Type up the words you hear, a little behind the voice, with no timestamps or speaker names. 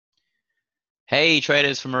Hey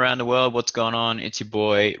traders from around the world, what's going on? It's your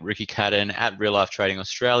boy Ricky Cadan at Real Life Trading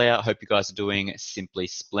Australia. I hope you guys are doing simply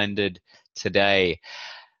splendid today.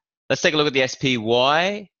 Let's take a look at the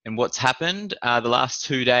SPY and what's happened the last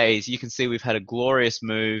 2 days. You can see we've had a glorious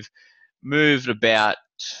move, moved about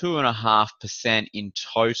 2.5% in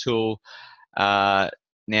total.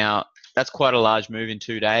 Now, that's quite a large move in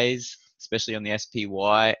 2 days, especially on the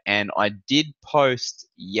SPY. And I did post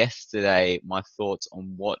yesterday my thoughts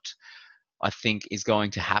on what I think is going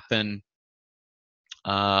to happen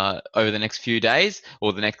over the next few days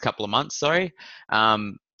or the next couple of months. Sorry.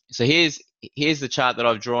 So here's the chart that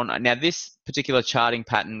I've drawn. Now this particular charting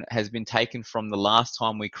pattern has been taken from the last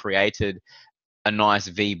time we created a nice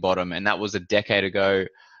V bottom, and that was a decade ago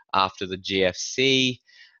after the GFC.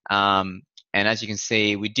 And as you can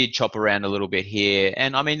see, we did chop around a little bit here.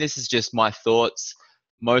 And I mean, this is just my thoughts.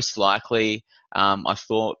 Most likely, I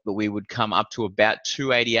thought that we would come up to about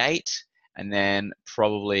 288 and then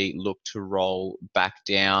probably look to roll back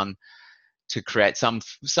down to create some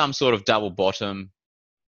sort of double bottom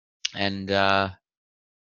and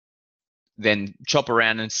then chop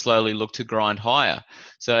around and slowly look to grind higher.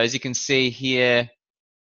 So as you can see here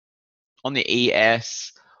on the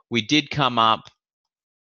ES, we did come up,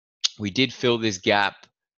 we did fill this gap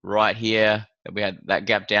right here. We had that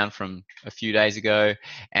gap down from a few days ago,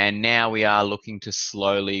 and now we are looking to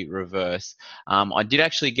slowly reverse. I did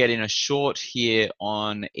actually get in a short here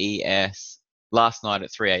on ES last night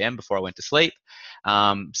at 3 a.m. before I went to sleep.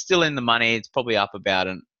 Still in the money. It's probably up about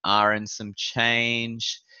an R and some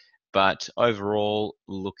change, but overall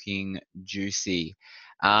looking juicy.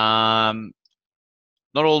 Not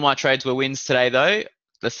all my trades were wins today though.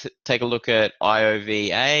 Let's take a look at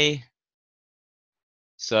IOVA.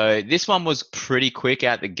 So this one was pretty quick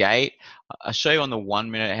out the gate. I'll show you on the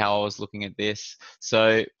 1 minute how I was looking at this.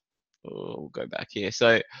 So we'll go back here.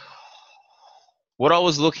 So what I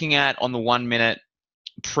was looking at on the 1 minute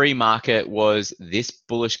pre-market was this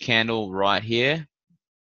bullish candle right here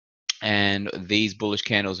and these bullish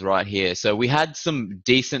candles right here. So we had some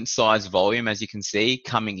decent size volume, as you can see,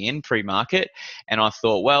 coming in pre-market. And I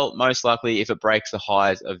thought, well, most likely if it breaks the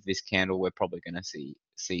highs of this candle, we're probably going to see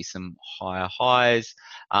some higher highs.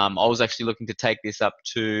 I was actually looking to take this up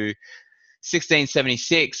to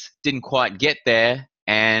 1676, didn't quite get there,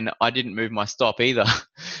 and I didn't move my stop either.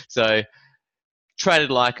 So traded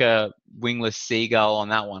like a wingless seagull on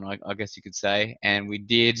that one, I guess you could say. And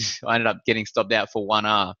I ended up getting stopped out for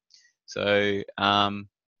 1R. So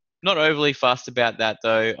not overly fussed about that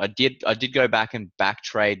though. I did go back and back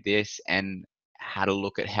trade this and had a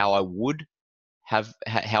look at how I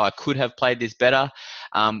could have played this better.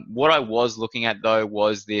 What I was looking at though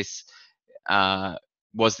was this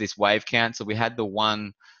wave count. So we had the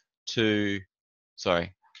 1, 2,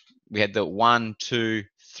 sorry, we had the 1, 2,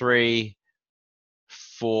 3,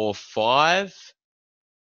 4, 5,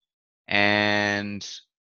 and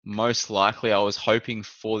most likely I was hoping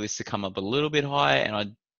for this to come up a little bit higher, and I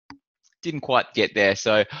didn't quite get there.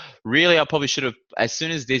 So really I probably should have, as soon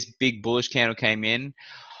as this big bullish candle came in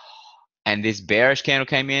and this bearish candle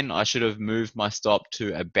came in, I should have moved my stop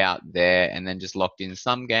to about there and then just locked in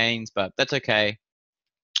some gains, but that's okay.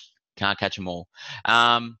 Can't catch them all.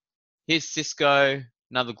 Here's Cisco,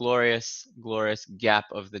 another glorious gap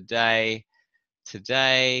of the day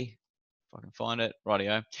today. If I can find it,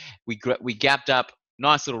 rightio. We gapped up,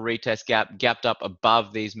 nice little retest gap, gapped up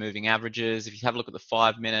above these moving averages. If you have a look at the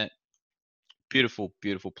 5 minute, beautiful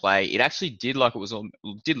play. It actually did look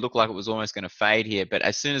like it was almost going to fade here, but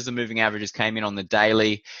as soon as the moving averages came in on the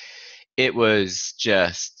daily, it was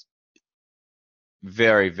just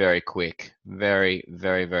very quick, very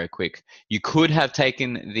quick. You could have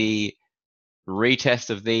taken the retest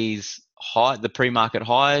of the pre-market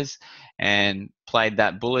highs and played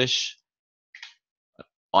that bullish.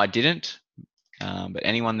 I didn't, but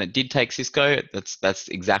anyone that did take Cisco, that's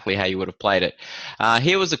exactly how you would have played it.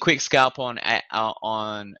 Here was a quick scalp on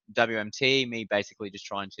WMT, me basically just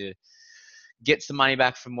trying to get some money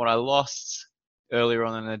back from what I lost earlier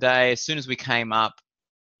on in the day. As soon as we came up,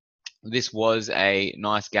 this was a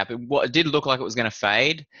nice gap. It did look like it was going to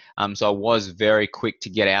fade, so I was very quick to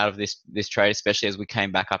get out of this trade, especially as we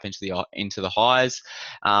came back up into the highs.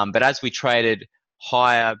 But as we traded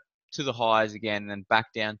higher to the highs again, and then back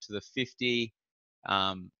down to the 50,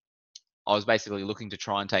 I was basically looking to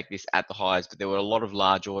try and take this at the highs, but there were a lot of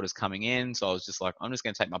large orders coming in, so I was just like, I'm just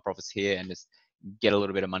going to take my profits here and just get a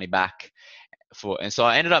little bit of money back. And so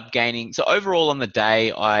I ended up gaining. So overall on the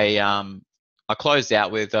day, I closed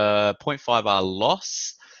out with a 0.5R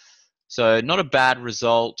loss. So not a bad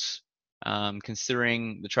result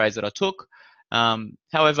considering the trades that I took.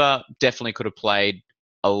 However, definitely could have played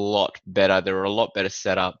a lot better. There are a lot better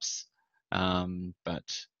setups,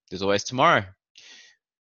 but there's always tomorrow.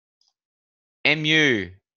 MU,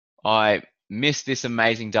 I missed this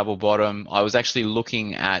amazing double bottom. I was actually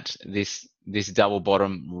looking at this double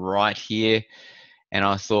bottom right here, and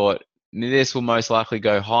I thought this will most likely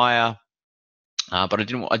go higher, but I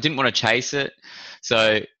didn't want to chase it.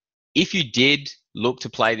 So if you did look to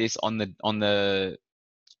play this on the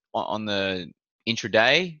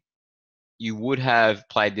intraday, you would have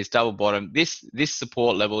played this double bottom. This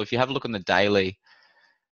support level, if you have a look on the daily,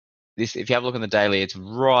 if you have a look on the daily, it's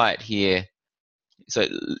right here. So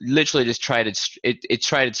it literally just traded. It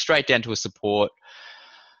traded straight down to a support.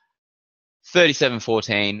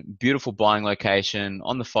 37.14, beautiful buying location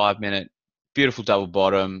on the 5-minute, beautiful double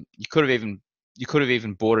bottom. You could have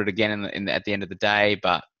even bought it again at the end of the day,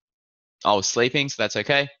 but I was sleeping, so that's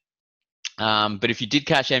okay. But if you did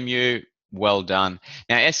catch MU, well done.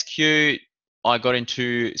 Now SQ, I got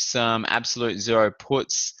into some absolute zero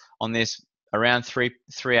puts on this around 3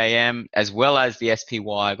 a.m. as well as the SPY.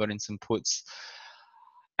 I got in some puts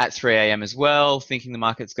at 3 a.m. as well, thinking the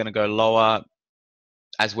market's going to go lower,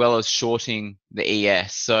 as well as shorting the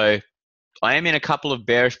ES. So I am in a couple of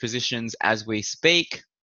bearish positions as we speak.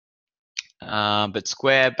 But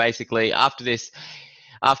Square basically after this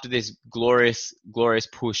glorious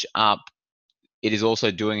push up, it is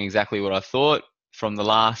also doing exactly what I thought from the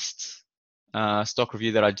last stock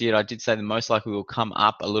review that I did. I did say that most likely will come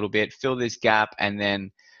up a little bit, fill this gap, and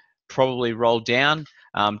then probably roll down.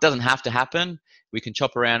 Doesn't have to happen. We can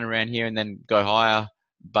chop around here and then go higher,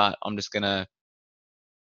 but I'm just gonna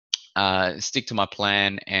stick to my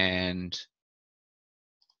plan and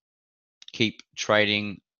keep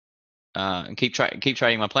trading and keep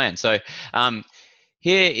trading my plan. So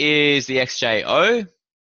here is the XJO,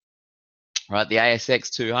 right? The ASX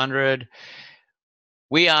 200.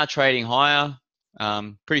 We are trading higher.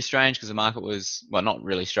 Pretty strange because the market was, well, not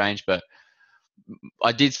really strange, but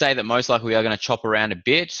I did say that most likely we are going to chop around a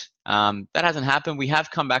bit. That hasn't happened. We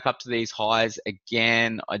have come back up to these highs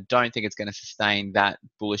again. I don't think it's going to sustain that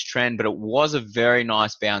bullish trend, but it was a very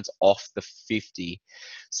nice bounce off the 50.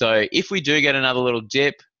 So if we do get another little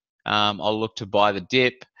dip, I'll look to buy the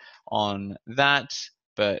dip on that.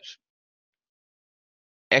 But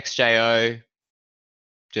XJO,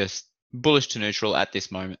 just bullish to neutral at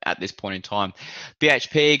this moment, at this point in time.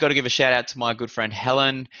 BHP, got to give a shout out to my good friend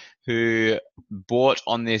Helen, who bought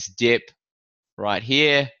on this dip right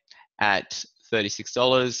here at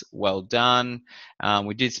 $36. Well done.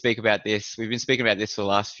 We did speak about this. We've been speaking about this for the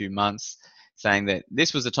last few months, saying that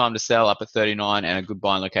this was the time to sell up at 39 and a good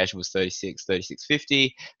buying location was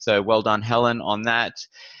 36.50. So well done, Helen, on that.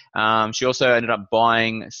 She also ended up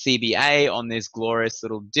buying CBA on this glorious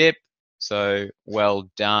little dip. So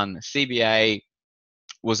well done. CBA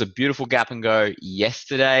was a beautiful gap and go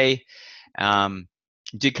yesterday.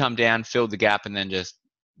 Did come down, filled the gap, and then just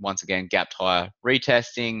once again gapped higher.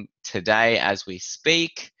 Retesting today as we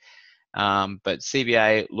speak. But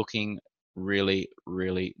CBA looking really,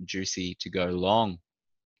 really juicy to go long.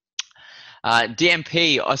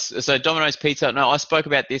 DMP, so Domino's Pizza. No, I spoke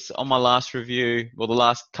about this on my last review, well, the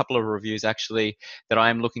last couple of reviews actually, that I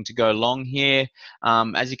am looking to go long here.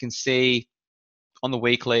 As you can see on the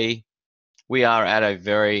weekly, we are at a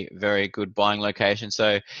very, very good buying location.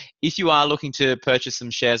 So if you are looking to purchase some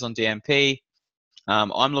shares on DMP,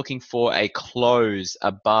 I'm looking for a close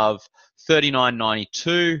above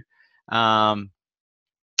 39.92, and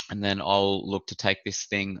then I'll look to take this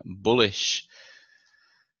thing bullish.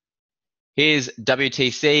 Here's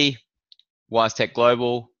WTC, WiseTech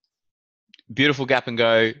Global, beautiful gap and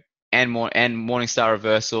go, and Morningstar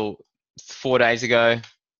reversal 4 days ago.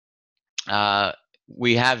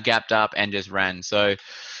 We have gapped up and just ran. So,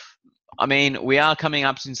 I mean, we are coming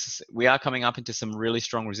up into some really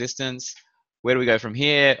strong resistance. Where do we go from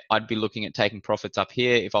here? I'd be looking at taking profits up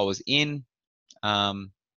here if I was in.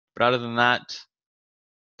 But other than that,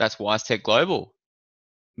 that's WiseTech Global.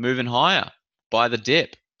 Moving higher. Buy the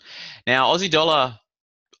dip. Now, Aussie dollar,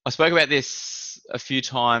 I spoke about this a few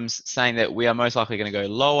times, saying that we are most likely going to go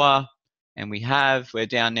lower, and we have. We're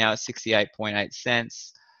down now at 68.8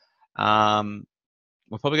 cents.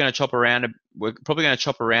 We're probably going to chop around. We're probably going to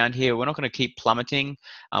chop around here. We're not going to keep plummeting.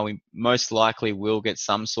 We most likely will get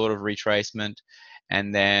some sort of retracement,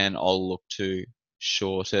 and then I'll look to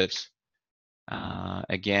short it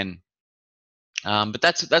again. But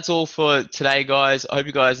that's all for today, guys. I hope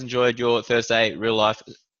you guys enjoyed your Thursday real life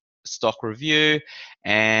stock review,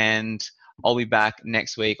 and I'll be back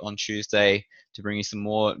next week on Tuesday to bring you some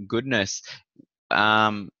more goodness.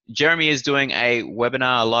 Jeremy is doing a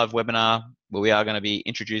live webinar, where we are going to be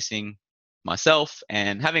introducing myself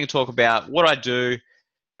and having a talk about what I do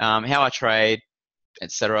how I trade,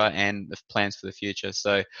 etc., and the plans for the future.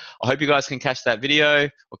 So I hope you guys can catch that video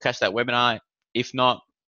or catch that webinar. If not,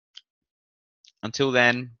 until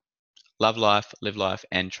then, love life, live life,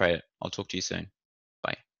 and trade it. I'll talk to you soon.